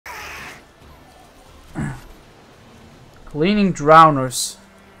Cleaning drowners.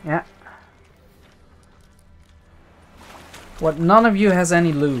 Yeah. What, none of you has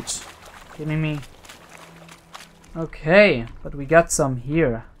any loot? Kidding me? Okay, but we got some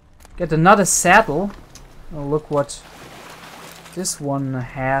here. Get another saddle. Oh, look what this one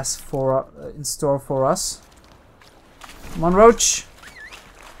has for in store for us. Come on, Roach.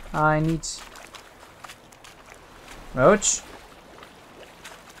 I need... Roach?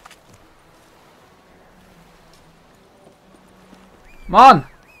 Come on!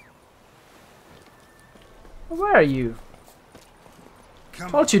 Where are you?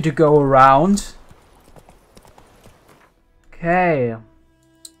 Told you to go around. Okay.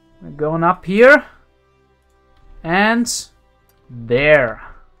 We're going up here. And there.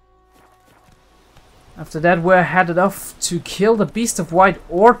 After that we're headed off to kill the Beast of White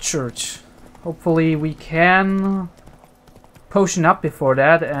Orchard. Hopefully we can potion up before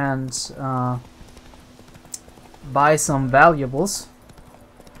that and buy some valuables.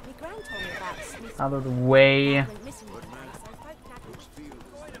 Out of the way.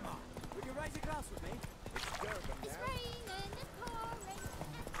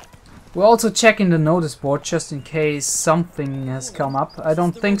 We're also checking the notice board just in case something has come up. I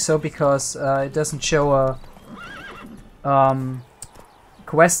don't think so because it doesn't show a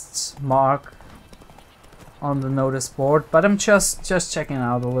quest mark on the notice board. But I'm just checking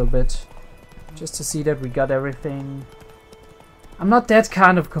out a little bit, just to see that we got everything. I'm not that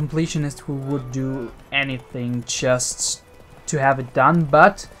kind of completionist who would do anything just to have it done,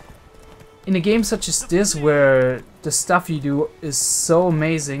 but in a game such as this, where the stuff you do is so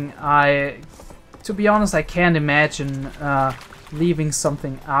amazing, to be honest, I can't imagine leaving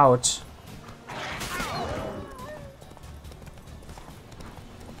something out.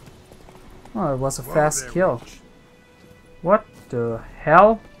 Oh, it was a fast kill. What the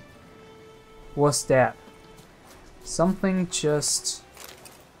hell was that? Something just...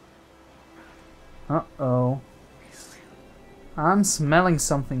 Uh-oh. I'm smelling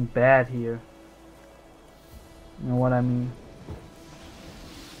something bad here. You know what I mean?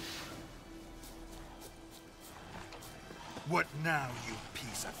 What now, you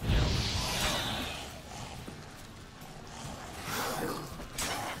piece of filth?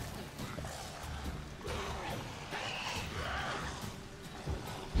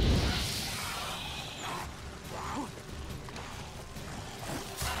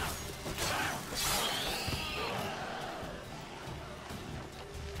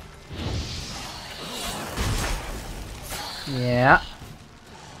 Yeah.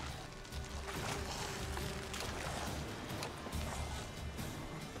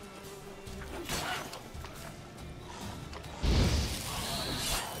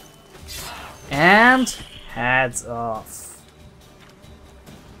 And heads off.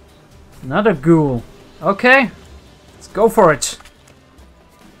 Another ghoul. Okay, let's go for it.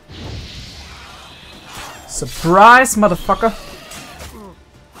 Surprise, motherfucker.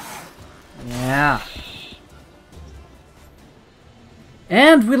 Yeah.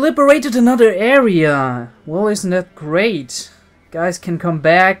 And we liberated another area. Well, isn't that great? Guys can come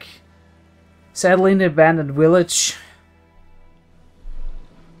back, settle in the abandoned village.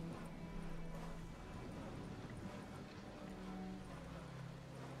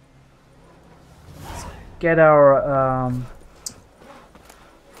 Let's get our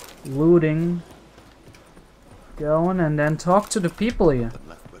looting going and then talk to the people here.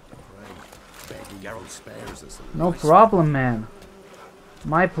 No problem, man.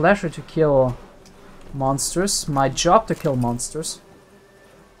 My pleasure to kill monsters. My job to kill monsters.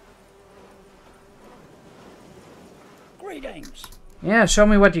 Greetings. Yeah, show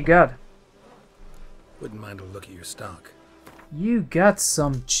me what you got. Wouldn't mind a look at your stock. You got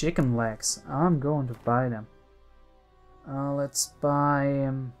some chicken legs. I'm going to buy them. Let's buy,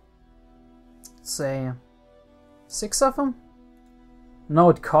 say, 6 of them?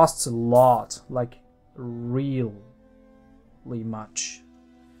 No, it costs a lot. Like, really much.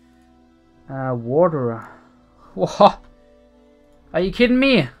 Water. What? Are you kidding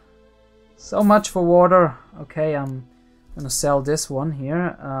me? So much for water. Okay, I'm gonna sell this one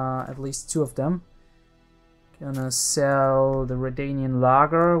here. At least 2 of them. Gonna sell the Redanian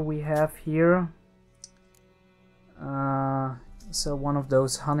lager we have here. So one of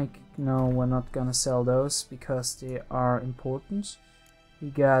those honey... No, we're not gonna sell those because they are important.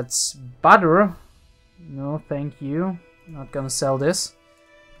 We got butter. No, thank you. Not gonna sell this.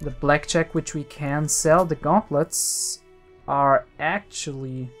 The blackjack, which we can sell. The gauntlets are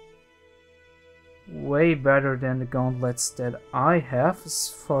actually way better than the gauntlets that I have, as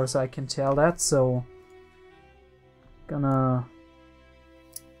far as I can tell that, so gonna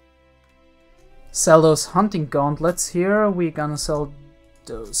sell those hunting gauntlets here. We're gonna sell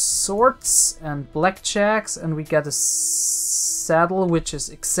those swords and blackjacks, and we get a saddle which is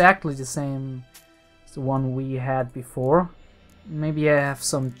exactly the same as the one we had before. Maybe I have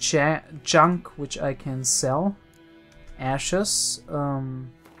some junk which I can sell. Ashes,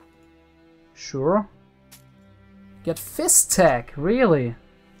 sure. Get fist tag, really?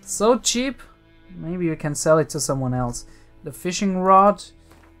 So cheap? Maybe you can sell it to someone else. The fishing rod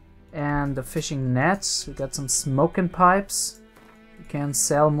and the fishing nets. We got some smoking pipes. You can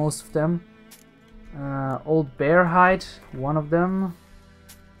sell most of them. Old bear hide, one of them.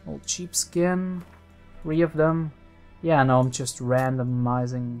 Old sheepskin, 3 of them. Yeah, no, I'm just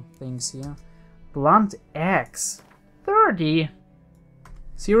randomizing things here. Blunt axe, 30.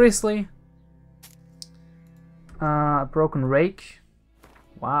 Seriously? A broken rake.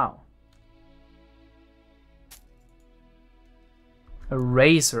 Wow. A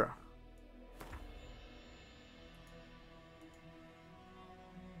razor.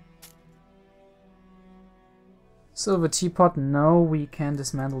 Silver teapot, no, we can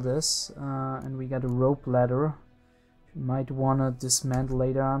dismantle this. And we got a rope ladder. You might wanna dismantle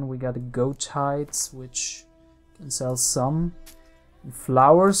later on. We got a goat hides, which can sell some. And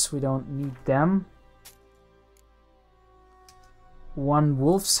flowers, we don't need them. 1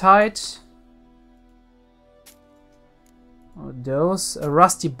 wolf's hide. Oh, those. A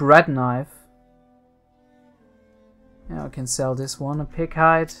rusty bread knife. Yeah, I can sell this one. A pig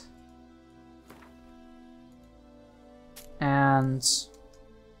hide. And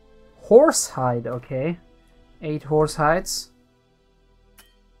horse hide, okay. 8 horse hides.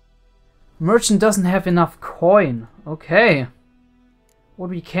 Merchant doesn't have enough coin. Okay. What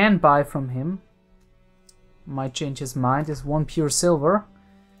we can buy from him, might change his mind, is 1 pure silver.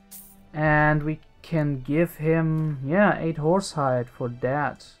 And we can give him, yeah, 8 horse hide for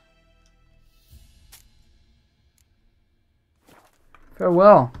that.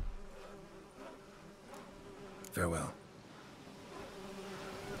 Farewell. Farewell.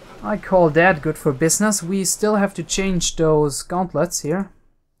 I call that good for business. We still have to change those gauntlets here.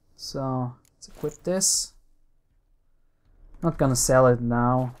 So, let's equip this. Not gonna sell it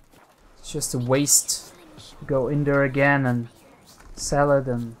now. It's just a waste. Go in there again and sell it,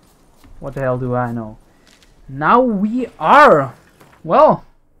 and what the hell do I know. Now we are, well,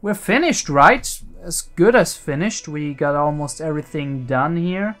 we're finished, right? As good as finished. We got almost everything done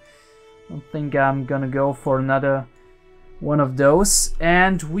here. Don't think I'm gonna go for another one of those.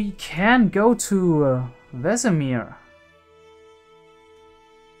 And we can go to Vesemir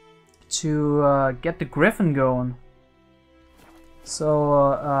to get the griffin going.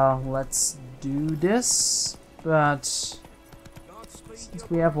 So let's do this, but since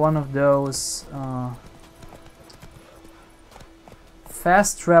we have one of those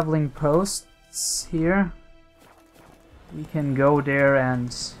fast traveling posts here, we can go there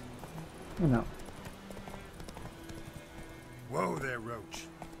and, you know. Whoa there, Roach.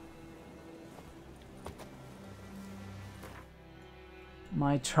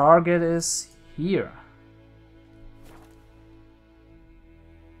 My target is here.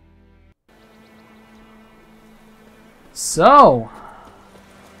 So,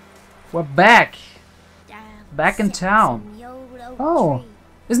 we're back. Back in town. Oh,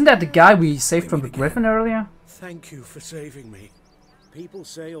 isn't that the guy we saved from the griffin earlier? Thank you for saving me. People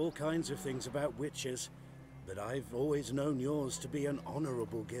say all kinds of things about witches, but I've always known yours to be an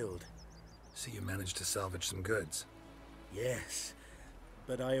honorable guild. So you managed to salvage some goods. Yes,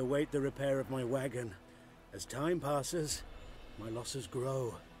 but I await the repair of my wagon. As time passes, my losses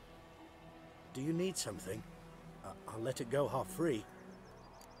grow. Do you need something? I'll let it go half free.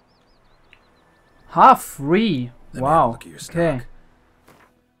 Half free? Let me have a Wow. look at your Okay. stock.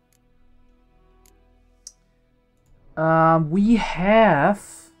 We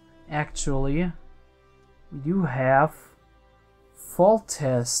have, actually, we do have Fall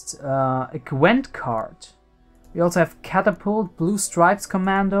Test, a Gwent card. We also have Catapult, Blue Stripes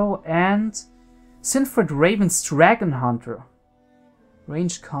Commando, and Sinfred Raven's Dragon Hunter.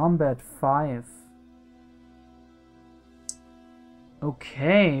 Range Combat 5.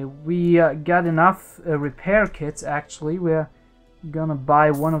 Okay, we got enough repair kits actually. We're gonna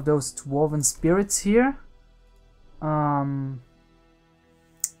buy one of those Dwarven Spirits here. And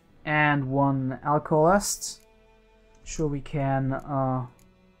one Alcoholist. Sure we can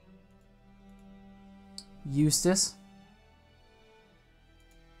use this.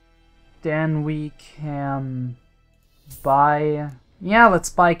 Then we can buy, yeah,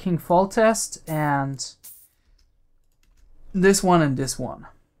 let's buy King Foltest and this one and this one.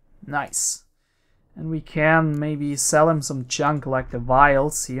 Nice. And we can maybe sell him some junk like the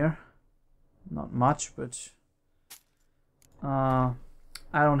vials here. Not much, but I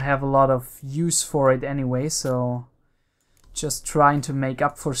don't have a lot of use for it anyway, so just trying to make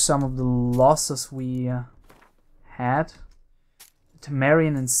up for some of the losses we had.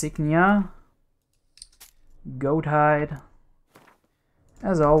 Temerian insignia, goat hide,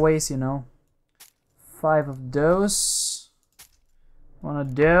 as always, you know. 5 of those, 1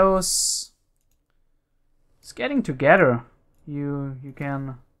 of those. It's getting together. You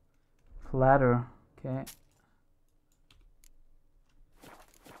can flatter, okay.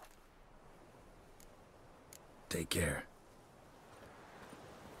 Take care.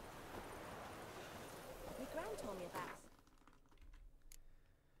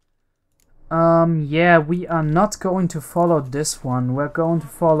 Yeah, we are not going to follow this one. We're going to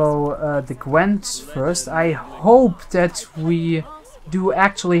follow the Gwent first. I hope that we do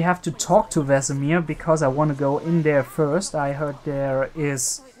actually have to talk to Vesemir, because I want to go in there first. I heard there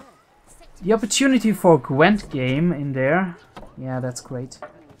is the opportunity for a Gwent game in there. Yeah, that's great.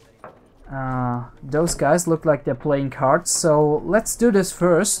 Those guys look like they're playing cards, so let's do this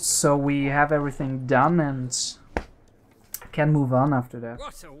first, so we have everything done and can move on after that.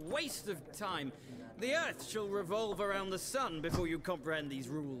 What a waste of time! The Earth shall revolve around the sun before you comprehend these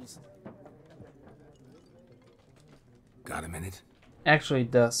rules. Got a minute? Actually,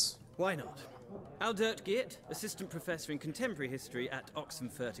 it does. Why not? Aldert Geert, Assistant Professor in Contemporary History at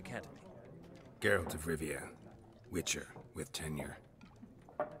Oxenfurt Academy. Geralt of Rivia, Witcher with tenure.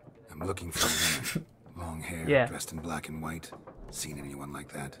 I'm looking for a woman. Long hair, Yeah. dressed in black and white. Seen anyone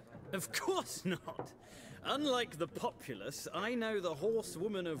like that? Of course not! Unlike the populace, I know the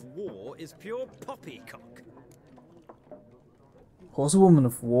horsewoman of war is pure poppycock. Horsewoman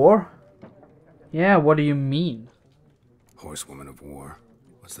of War? Yeah, what do you mean? Horsewoman of War.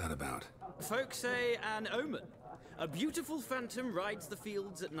 What's that about? Folk say an omen. A beautiful phantom rides the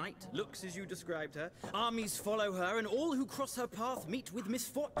fields at night, looks as you described her. Armies follow her, and all who cross her path meet with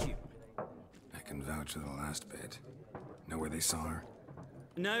misfortune. I can vouch for the last bit. Know where they saw her?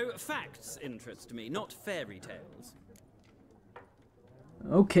 No, facts interest me, not fairy tales.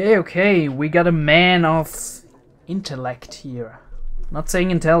 Okay, we got a man of intellect here. Not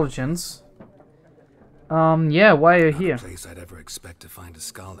saying intelligence. Yeah, why are you here? Not a place I'd ever expect to find a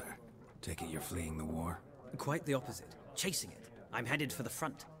scholar. Take it you're fleeing the war? Quite the opposite. Chasing it. I'm headed for the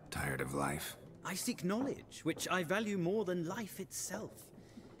front. Tired of life? I seek knowledge, which I value more than life itself.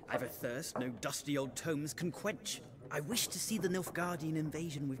 I've a thirst no dusty old tomes can quench. I wish to see the Nilfgaardian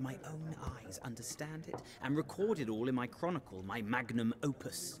invasion with my own eyes, understand it, and record it all in my chronicle, my magnum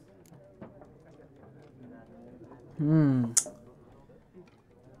opus.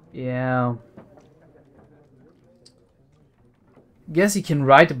 Yeah. Guess he can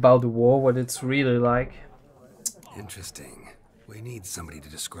write about the war, what it's really like. Interesting. We need somebody to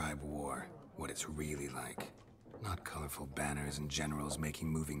describe war, what it's really like. Not colorful banners and generals making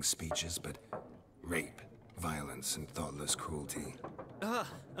moving speeches, but rape, violence, and thoughtless cruelty. Ah,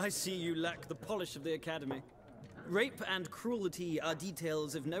 I see you lack the polish of the Academy. Rape and cruelty are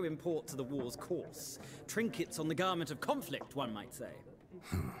details of no import to the war's course. Trinkets on the garment of conflict, one might say.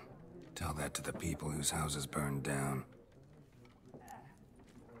 Tell that to the people whose houses burned down.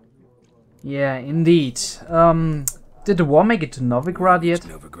 Yeah, indeed. Did the war make it to Novigrad yet?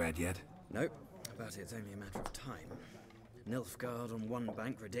 Novigrad yet? Nope, but it's only a matter of time. Nilfgaard on one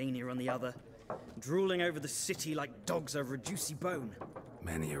bank, Redania on the other, drooling over the city like dogs over a juicy bone.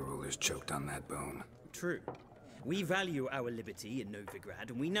 Many a ruler's choked on that bone. True. We value our liberty in Novigrad,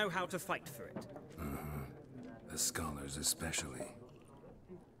 and we know how to fight for it. The scholars especially.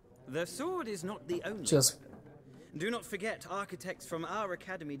 The sword is not the only Just weapon. Do not forget, architects from our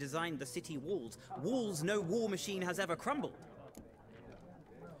academy designed the city walls. Walls no war machine has ever crumbled.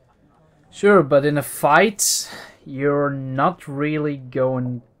 sure, but in a fight, you're not really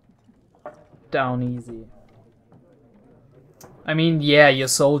going down easy. I mean, yeah, your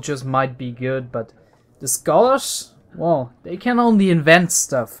soldiers might be good, but the scholars, well, they can only invent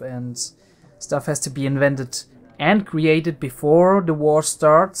stuff, and stuff has to be invented and created before the war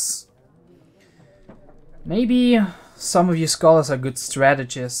starts. Maybe some of you scholars are good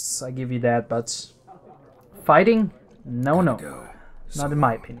strategists, I give you that, but fighting? No, no. Go. Not in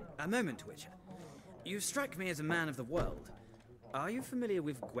my opinion. A moment, Witcher. You strike me as a man of the world. Are you familiar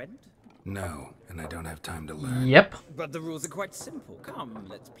with Gwent? No, and I don't have time to learn. Yep. But the rules are quite simple. Come,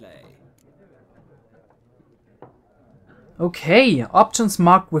 let's play. Okay, options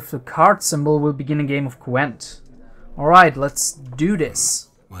marked with the card symbol will begin a game of Gwent. Alright, let's do this.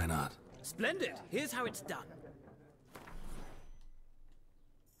 Why not? Splendid. Here's how it's done.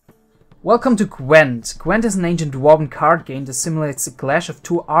 Welcome to Gwent. Gwent is an ancient dwarven card game that simulates the clash of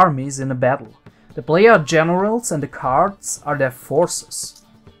two armies in a battle. The player are generals and the cards are their forces.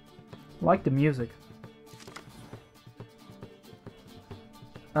 I like the music.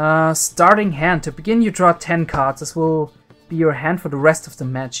 Starting hand. To begin, you draw 10 cards. This will be your hand for the rest of the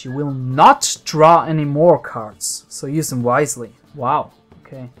match. You will not draw any more cards, so use them wisely. Wow.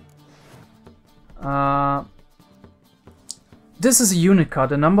 Okay. This is a unit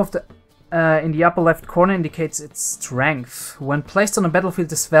card. The number of the in the upper left corner indicates its strength. When placed on a battlefield,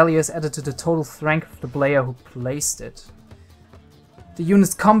 this value is added to the total strength of the player who placed it. The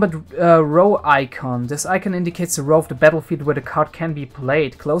unit's combat row icon. This icon indicates the row of the battlefield where the card can be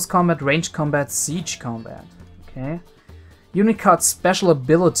played. Close combat, ranged combat, siege combat. Okay. Unit card special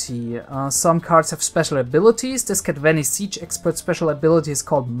ability. Some cards have special abilities. This Kadveni Siege Expert special ability is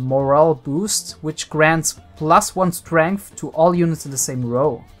called Morale Boost, which grants +1 strength to all units in the same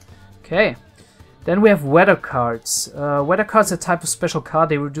row. Okay. Then we have weather cards. Weather cards are a type of special card.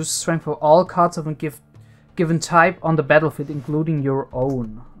 They reduce strength for all cards of a given type on the battlefield, including your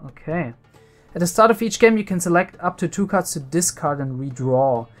own. Okay. At the start of each game, you can select up to 2 cards to discard and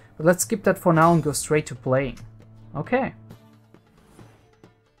redraw. But let's skip that for now and go straight to playing. Okay.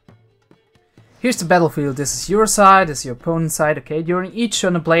 Here's the battlefield. This is your side, this is your opponent's side. Okay, during each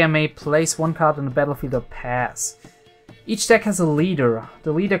turn, the player may place 1 card on the battlefield or pass. Each deck has a leader.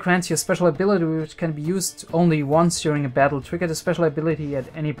 The leader grants you a special ability which can be used only once during a battle. Trigger the special ability at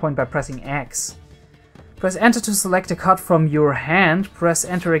any point by pressing X. Press Enter to select a card from your hand. Press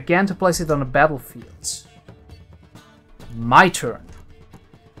Enter again to place it on the battlefield. My turn.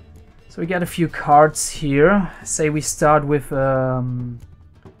 So we got a few cards here. Say we start with a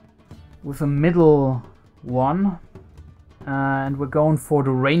middle one. And we're going for the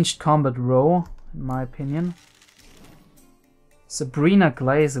ranged combat row, in my opinion. Sabrina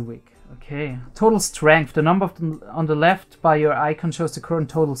Glazerwick. Okay. Total strength. The number on the left by your icon shows the current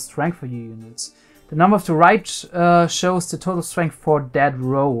total strength for your units. The number of the right shows the total strength for that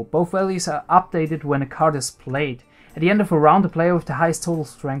row. Both values are updated when a card is played. At the end of a round, the player with the highest total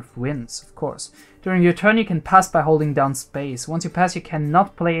strength wins, of course. During your turn, you can pass by holding down space. Once you pass, you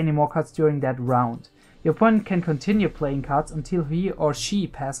cannot play any more cards during that round. Your opponent can continue playing cards until he or she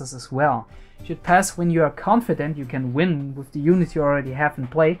passes as well. You should pass when you are confident you can win with the unit you already have in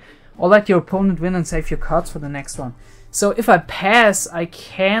play, or let your opponent win and save your cards for the next one. So if I pass, I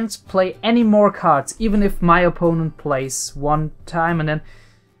can't play any more cards, even if my opponent plays 1 time and then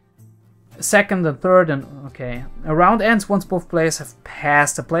second and third and okay. A round ends once both players have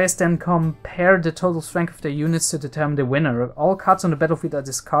passed. The players then compare the total strength of their units to determine the winner. All cards on the battlefield are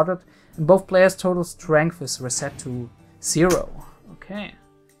discarded and both players' total strength is reset to 0. Okay.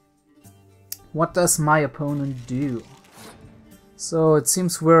 What does my opponent do? So it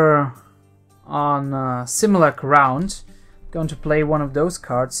seems we're on similar ground. I'm going to play one of those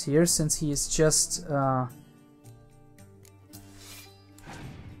cards here since he is just going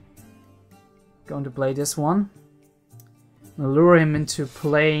to play this one. I'll lure him into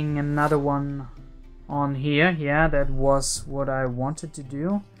playing another one on here. Yeah, that was what I wanted to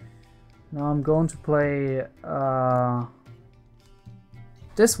do. Now I'm going to play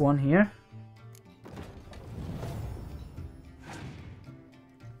this one here.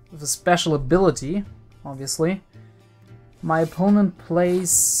 With a special ability, obviously. My opponent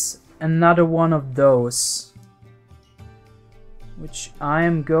plays another one of those, which I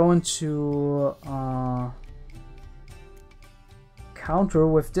am going to counter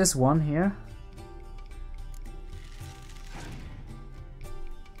with this one here.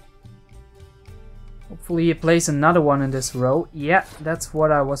 Hopefully he plays another one in this row. Yeah, that's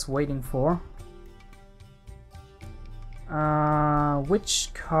what I was waiting for. Which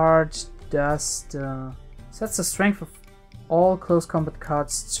card does sets the strength of all close combat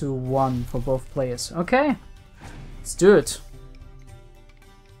cards to 1 for both players? Okay, let's do it.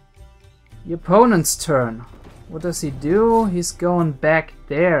 The opponent's turn. What does he do? He's going back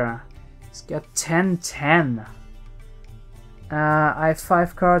there. He's got 10-10. I have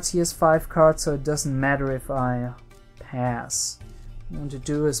 5 cards, he has 5 cards, so it doesn't matter if I pass. What I'm going to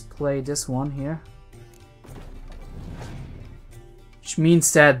do is play this one here. Which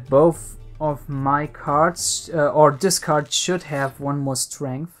means that both of my cards, or this card, should have 1 more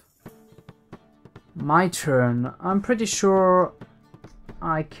strength. My turn. I'm pretty sure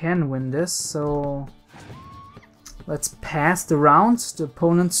I can win this, so let's pass the round. The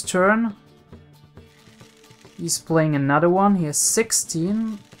opponent's turn. He's playing another one. He has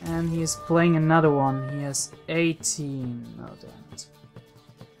 16, and he is playing another one. He has 18. Oh, damn it.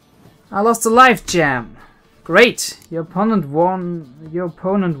 I lost the life jam. Great! Your opponent won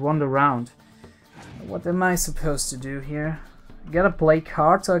the round. What am I supposed to do here? I gotta play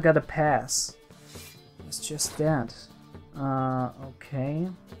cards or I gotta pass? It's just that. Okay.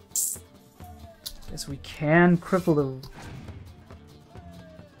 Guess we can cripple the...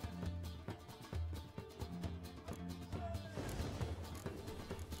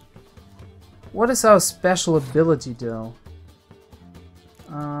 What is our special ability though?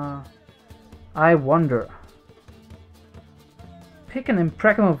 I wonder. Pick an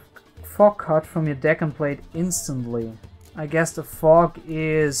impregnable fog card from your deck and play it instantly. I guess the fog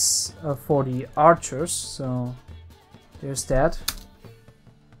is for the archers, so there's that.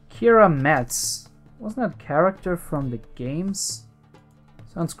 Kira Metz. Wasn't that character from the games?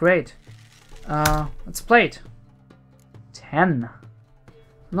 Sounds great. Let's play it. 10. I'm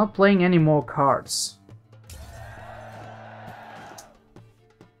not playing any more cards.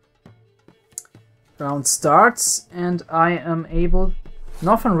 Round starts and I am able...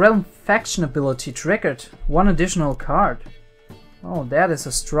 Northern Realm faction ability triggered. 1 additional card. Oh, that is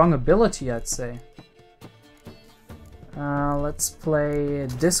a strong ability, I'd say. Let's play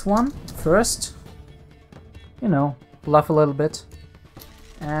this one first. You know, bluff a little bit.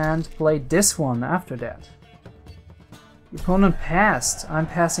 And play this one after that. The opponent passed. I'm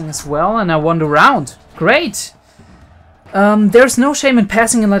passing as well and I won the round. Great! There's no shame in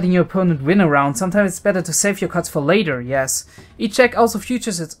passing and letting your opponent win a round. Sometimes it's better to save your cards for later, yes. Each deck also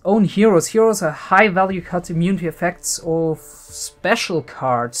features its own heroes. Heroes are high value cards immune to effects of special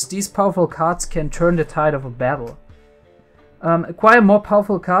cards. These powerful cards can turn the tide of a battle. Acquire more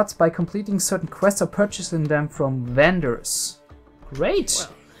powerful cards by completing certain quests or purchasing them from vendors. Great!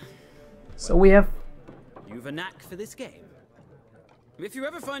 Well, so we have... You've a knack for this game. If you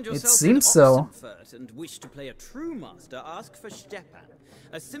ever find It yourself seems so. Oxenfurt and wish to play a true master, ask for Stepan.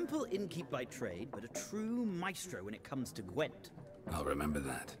 A simple innkeep by trade, but a true maestro when it comes to Gwent. I'll remember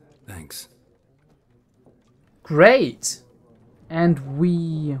that. Thanks. Great! And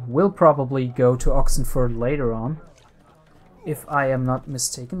we will probably go to Oxenfurt later on. If I am not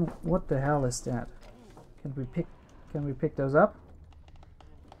mistaken. What the hell is that? Can we pick those up?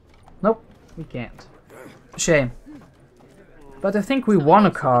 Nope, we can't. Shame. But I think we won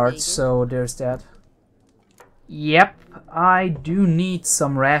a card, so there's that. Yep, I do need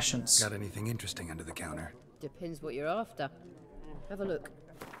some rations. Got anything interesting under the counter? Depends what you're after. Have a look.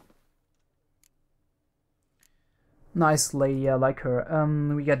 Nice lady, I like her.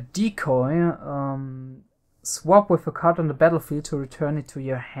 We got decoy. Swap with a card on the battlefield to return it to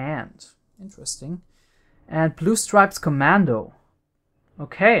your hand. Interesting. And Blue Stripes Commando.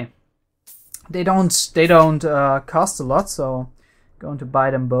 Okay. They don't cost a lot, so going to buy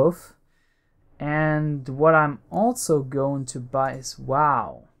them both. And what I'm also going to buy is,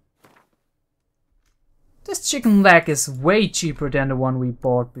 wow, this chicken leg is way cheaper than the one we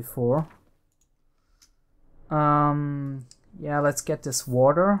bought before. Yeah, let's get this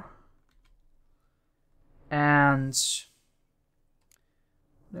water. And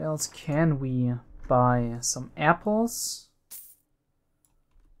what else can we buy? Some apples.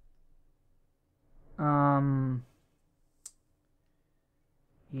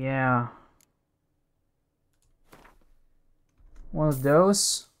 Yeah. One of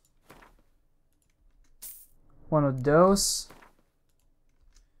those. One of those.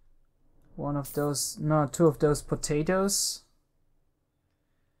 One of those. No, 2 of those potatoes.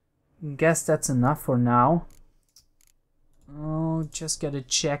 Guess that's enough for now. Oh, just gotta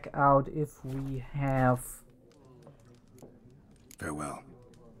check out if we have Farewell.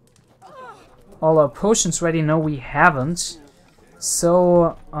 all our potions ready. No, we haven't.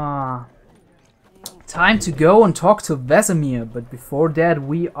 So, time to go and talk to Vesemir. But before that,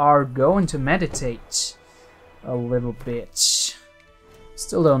 we are going to meditate a little bit.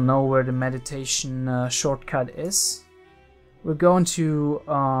 Still don't know where the meditation shortcut is. We're going to,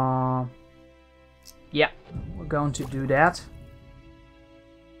 yeah, we're going to do that.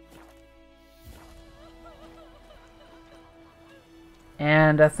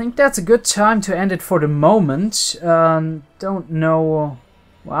 And I think that's a good time to end it for the moment. Don't know...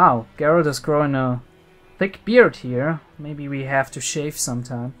 Wow, Geralt is growing a thick beard here. Maybe we have to shave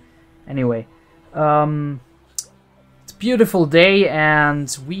sometime. Anyway, it's a beautiful day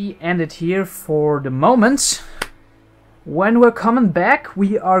and we end it here for the moment. When we're coming back,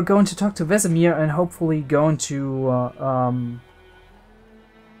 we are going to talk to Vesemir and hopefully going to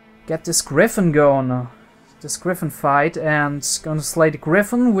get this griffin going. This griffin fight, and going to slay the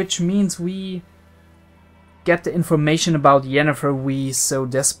griffin, which means we get the information about Yennefer we so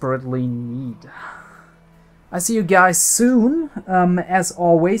desperately need. I see you guys soon. As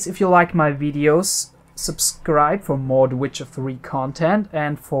always, if you like my videos, subscribe for more The Witcher 3 content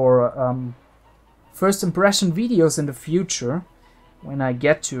and for first impression videos in the future when I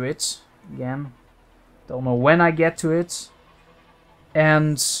get to it. Again, don't know when I get to it.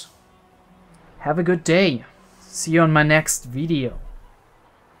 And have a good day. See you on my next video.